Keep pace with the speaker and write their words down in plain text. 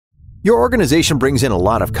Your organization brings in a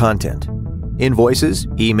lot of content. Invoices,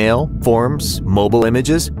 email, forms, mobile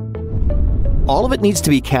images. All of it needs to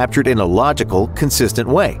be captured in a logical, consistent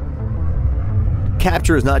way.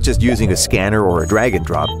 Capture is not just using a scanner or a drag and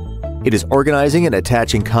drop. It is organizing and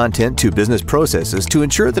attaching content to business processes to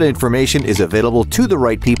ensure that information is available to the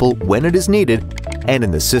right people when it is needed and in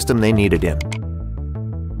the system they need it in.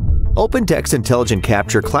 OpenText Intelligent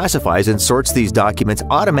Capture classifies and sorts these documents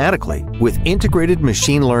automatically with integrated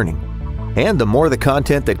machine learning. And the more the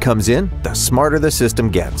content that comes in, the smarter the system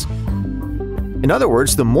gets. In other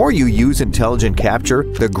words, the more you use Intelligent Capture,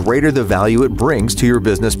 the greater the value it brings to your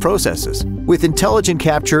business processes. With Intelligent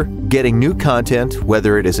Capture, getting new content,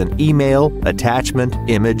 whether it is an email, attachment,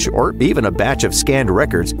 image, or even a batch of scanned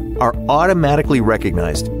records, are automatically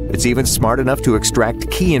recognized. It's even smart enough to extract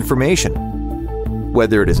key information.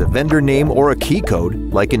 Whether it is a vendor name or a key code,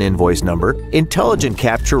 like an invoice number, Intelligent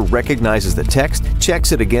Capture recognizes the text,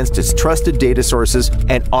 checks it against its trusted data sources,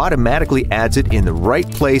 and automatically adds it in the right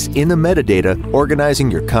place in the metadata, organizing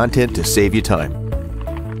your content to save you time.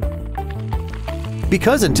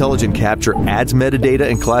 Because Intelligent Capture adds metadata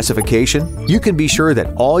and classification, you can be sure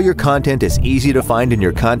that all your content is easy to find in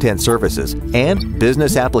your content services and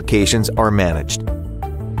business applications are managed.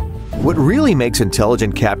 What really makes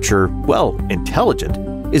Intelligent Capture, well,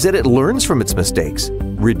 intelligent, is that it learns from its mistakes,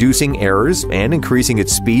 reducing errors and increasing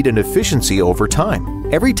its speed and efficiency over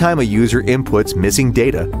time. Every time a user inputs missing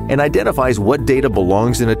data and identifies what data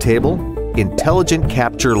belongs in a table, Intelligent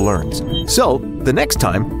Capture learns. So, the next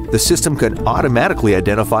time, the system can automatically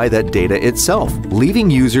identify that data itself, leaving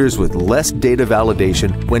users with less data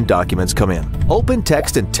validation when documents come in.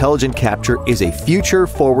 OpenText Intelligent Capture is a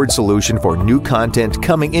future-forward solution for new content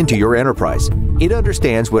coming into your enterprise. It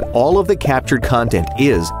understands what all of the captured content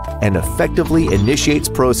is and effectively initiates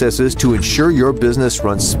processes to ensure your business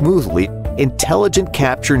runs smoothly. Intelligent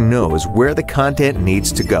Capture knows where the content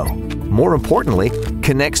needs to go. More importantly,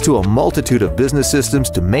 connects to a multitude of business systems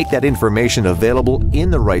to make that information available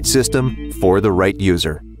in the right system for the right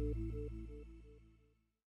user.